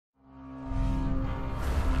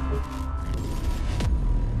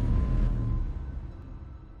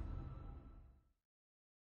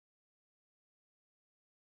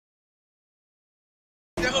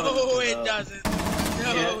No, it doesn't. No,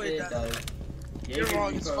 Yes, it it does. You're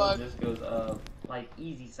wrong as fuck. Just goes like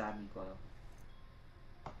easy side recoil.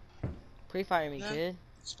 Pre-fire me, kid.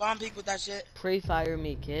 Spawn peek with that shit. Pre-fire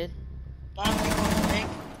me, kid. Spawn peek on the bank.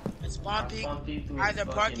 And spawn peek either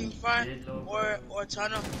parking front or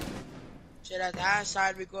tunnel. Shit at the ass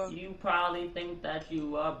side recoil. You probably think that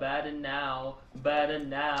you are better now.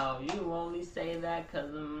 You only say that cause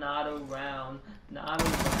I'm not around.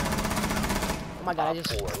 Oh my god, I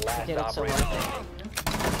just hit it so hard. I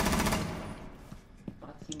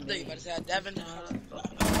thought you about to say Devin.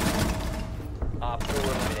 Op 4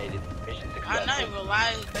 eliminated. Mission successful. I'm not even gonna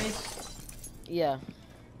lie. Yeah.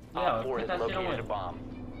 Op 4 has located a bomb.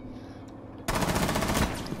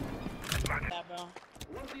 Yeah, bro.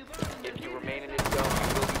 If you remain in this zone, you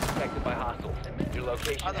will be protected by hostiles. Your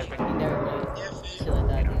location has been... You never really shit like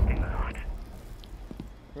that, dude.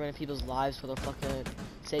 Ruining people's lives for the fucking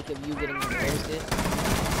sake of you getting roasted.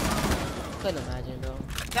 Couldn't imagine, bro.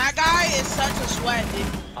 That guy is such a sweat, dude.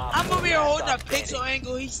 I'm over here holding a pixel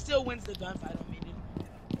angle. He still wins the gunfight on me, dude.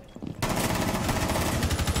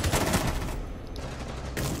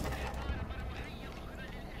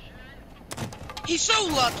 He's so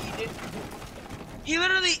lucky, dude. He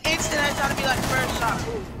literally instant headshot to be like first shot.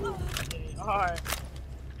 Ooh. Alright.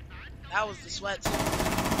 That was the sweat too.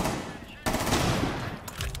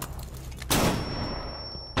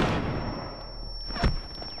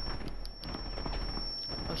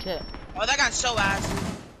 Oh shit. Oh, that guy's so ass.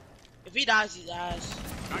 If he dies, he's ass.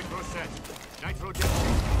 Nitro set. Nitro jet.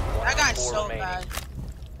 That guy's so bad.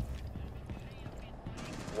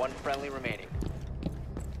 One friendly remaining.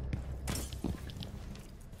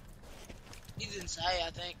 He's insane,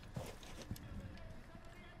 I think.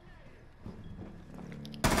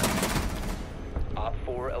 Op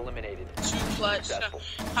 4 eliminated. Too clutch.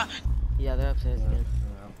 Yeah, they're upstairs again.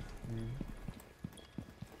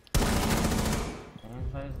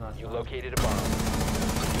 You located a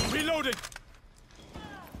bomb. Reloaded.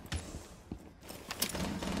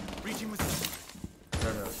 Reaching with.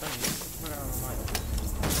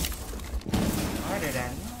 Harder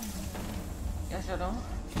than. Yes, I don't.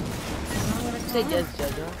 Say yes,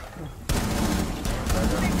 Jojo.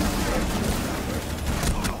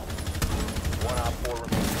 One Op 4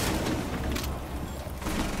 remaining.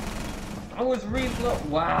 I was reload.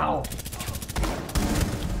 Wow.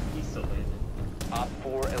 He's so lazy. Op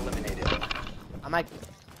 4 eliminated. I might.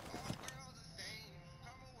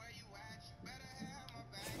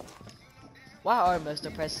 Why are most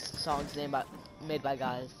depressed songs made by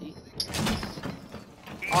guys? See?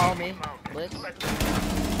 All me. Blitz.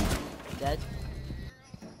 Dead.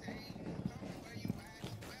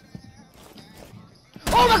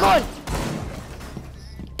 Oh my god!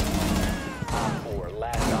 Op 4,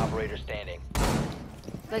 last operator standing.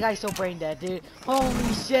 That guy's so brain dead, dude.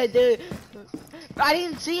 Holy shit, dude. I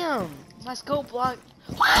didn't see him. My scope blocked.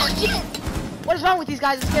 Oh shit! What is wrong with these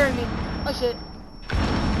guys? It's scaring me. Oh shit.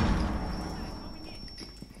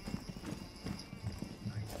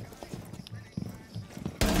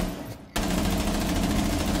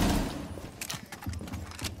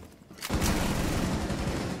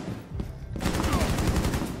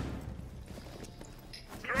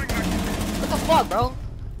 What the fuck, bro?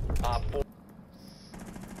 Op 4.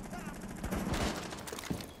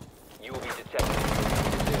 You will be detected in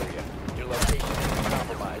this area. Your location is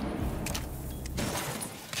compromised.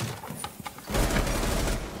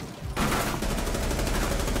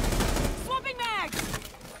 Swapping mags!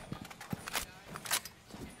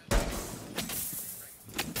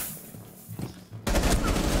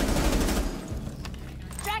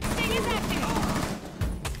 Jack sting is active!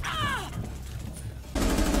 Ah!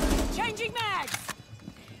 Changing mags!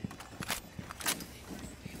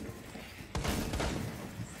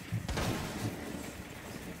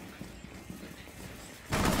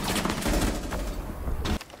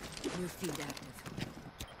 New feed active.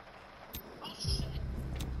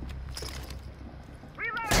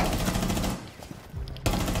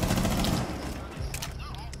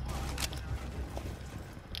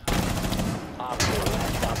 Op 4,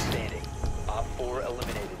 last stop standing. Op 4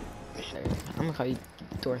 eliminated. Mission. I'm gonna call you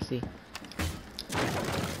Dorothy. If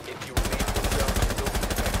you remain in the zone, you will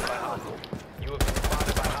be detected by hostiles. You have been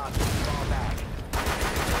spotted by hostiles. Fall back.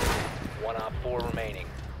 One Op 4 remaining.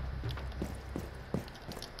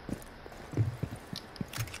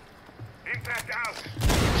 Impact out.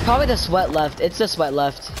 It's probably the sweat left. It's the sweat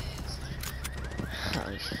left.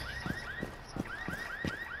 Holy shit.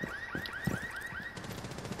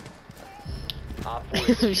 Op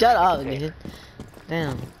 4 is Shut up, container. dude.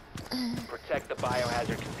 Damn. Protect the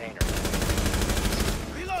biohazard container.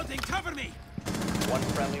 Reloading. Cover me. One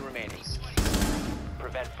friendly remaining.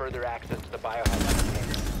 prevent further access to the biohazard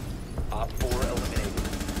container. Op 4 eliminated.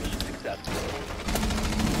 Mission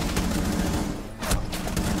successful.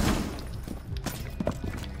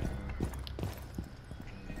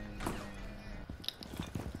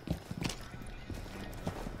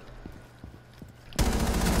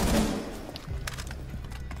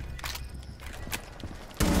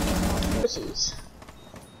 Pussies.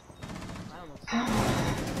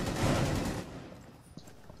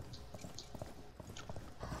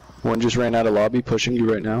 One just ran out of lobby, pushing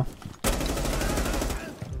you right now.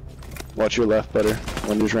 Watch your left, better.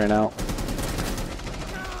 One just ran out.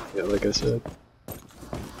 Yeah, like I said.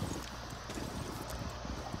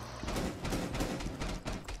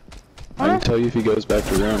 I can tell you if he goes back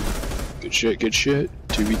to room. Good shit, good shit.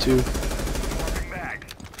 2v2.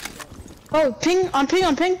 Oh, ping, on ping,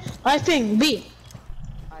 on ping. I ping, B.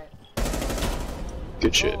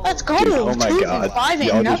 Good shit. Let's go. Dude, oh my 2 god. and 5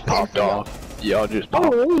 ain't Y'all nothing. just popped off. Y'all just popped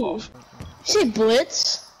Oh, off. you say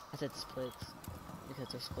blitz? I said splits. Because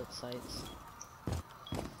they're split sites.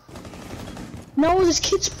 No, this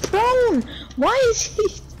kid's prone. Why is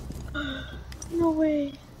he? No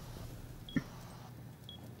way.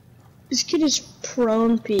 This kid is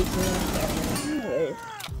prone peeking. No way.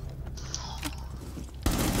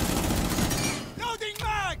 Loading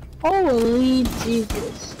mag! Holy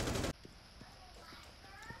Jesus.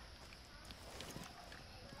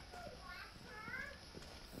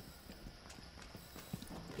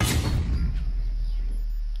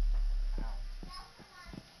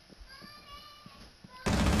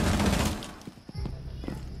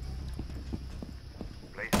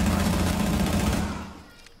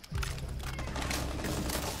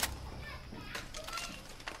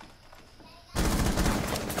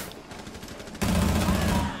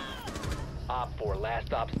 Op 4, last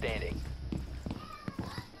stop standing.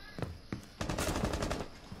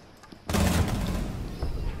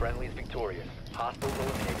 Friendly's victorious. Hostiles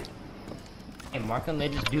eliminated. Hey, Markham, they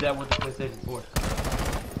just do that with the PlayStation 4.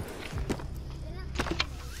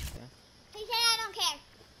 He said I don't care.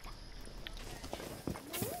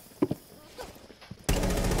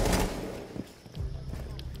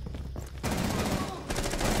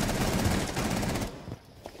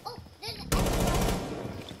 Oh,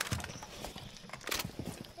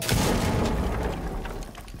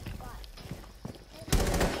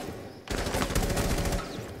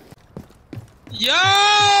 Yo!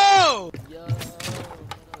 Yo!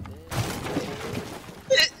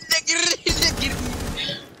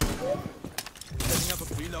 Setting up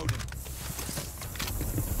a reloading.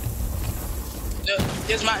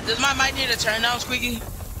 Does my mic need a turn down, Squeaky?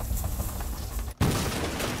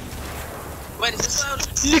 Wait, is this loud?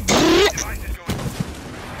 Device is going.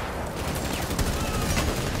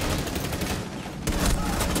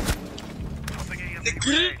 Dropping EMP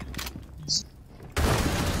grenade.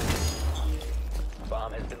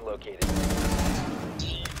 Bomb has been located.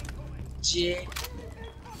 J.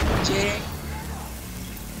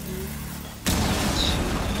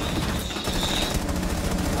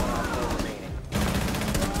 One Op 4 remaining.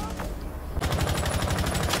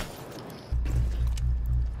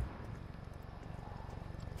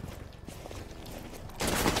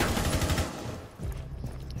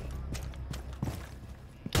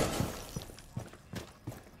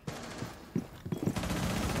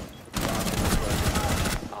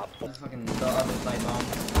 Op 4. This fucking the other side bomb.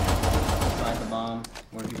 Side the bomb.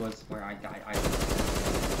 Where he was, where I died.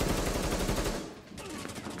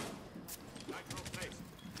 Nitro placed.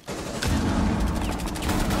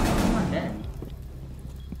 I'm not dead.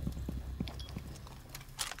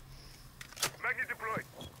 Magnet deployed.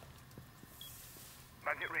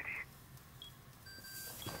 Magnet ready.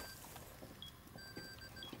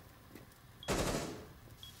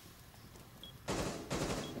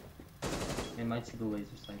 It might see the laser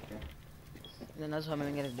sight there. And then that's why I'm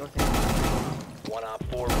gonna get a door thing. One Op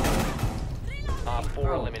 4 remaining. Op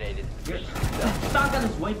 4 eliminated. Your Mission successful. shotgun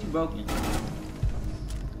is way too broken.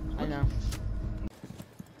 I know.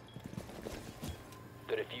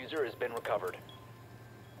 The diffuser has been recovered.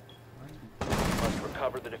 Must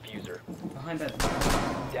recover the diffuser. Behind that.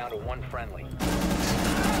 Down to one friendly.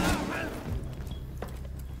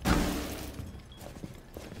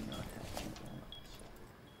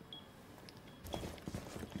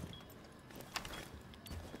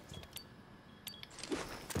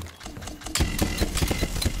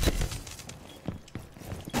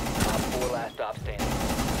 Op 4 last stop standing.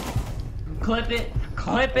 Clip it!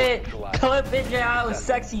 Clip it! Clip it! Yeah, I was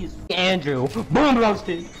sexy as Andrew. Boom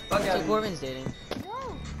roasted! Fuck So out of Corbin's dating.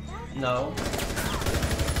 No.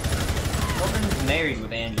 Corbin is married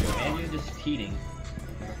with Andrew. Andrew's just cheating.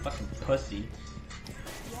 Like a fucking pussy.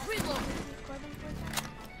 Reload. Corbin,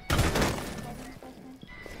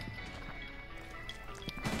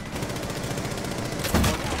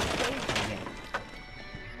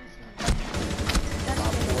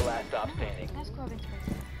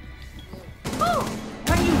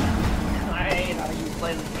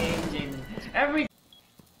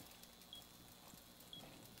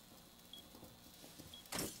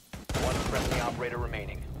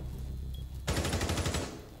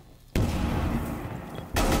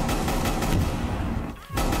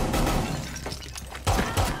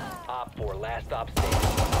 last stop standing.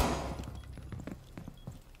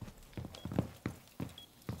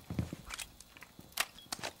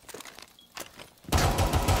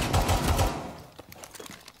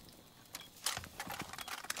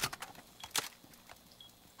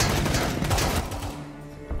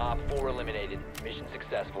 Op 4 eliminated. Mission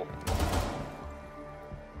successful.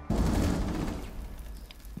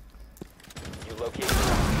 You located.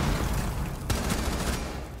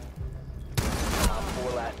 Op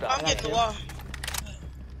 4 last stop. I'm getting the wall.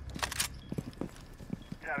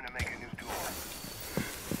 Time to make a new tool.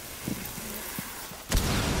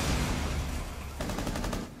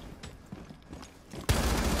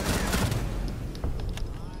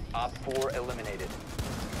 Op 4 eliminated.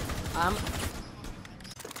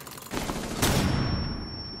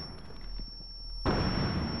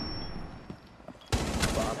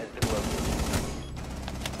 Bomb has been located.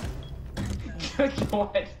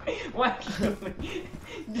 What?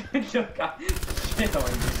 Jojo got shit on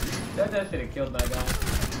you. That should have killed that guy.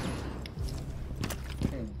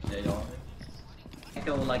 JR.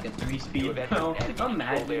 Echo with like a 3-speed. You have entered an enemy I'm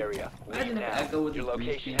mad. controlled area. Leave Imagine if now. Echo with Your a 3-speed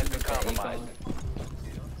location has been with the ACOG. compromised.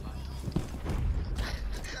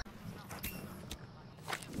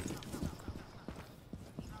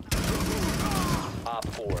 Op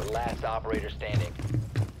 4, last operator standing.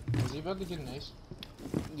 Is he about to get an ace?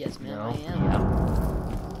 Yes, man, No. I am.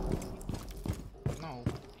 No.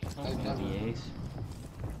 I never. The ace.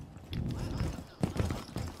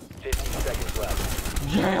 15 seconds left.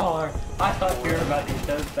 JR! I thought you were about to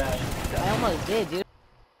so fast. I almost did, dude.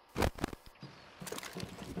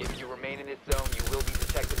 If you remain in this zone, you will be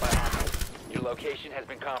detected by hostiles. Your location has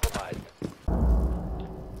been compromised.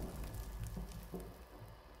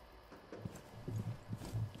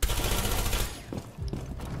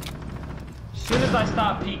 As soon as I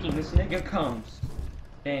stop peeking, this nigga comes.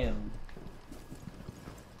 Damn.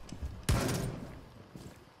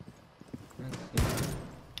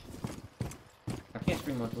 I can't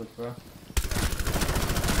scream much with, bro.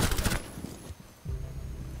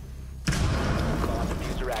 Bomb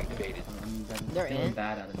diffuser activated. They're feeling in.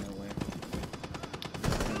 bad out of nowhere.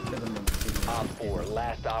 Op 4,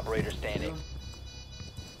 last operator standing.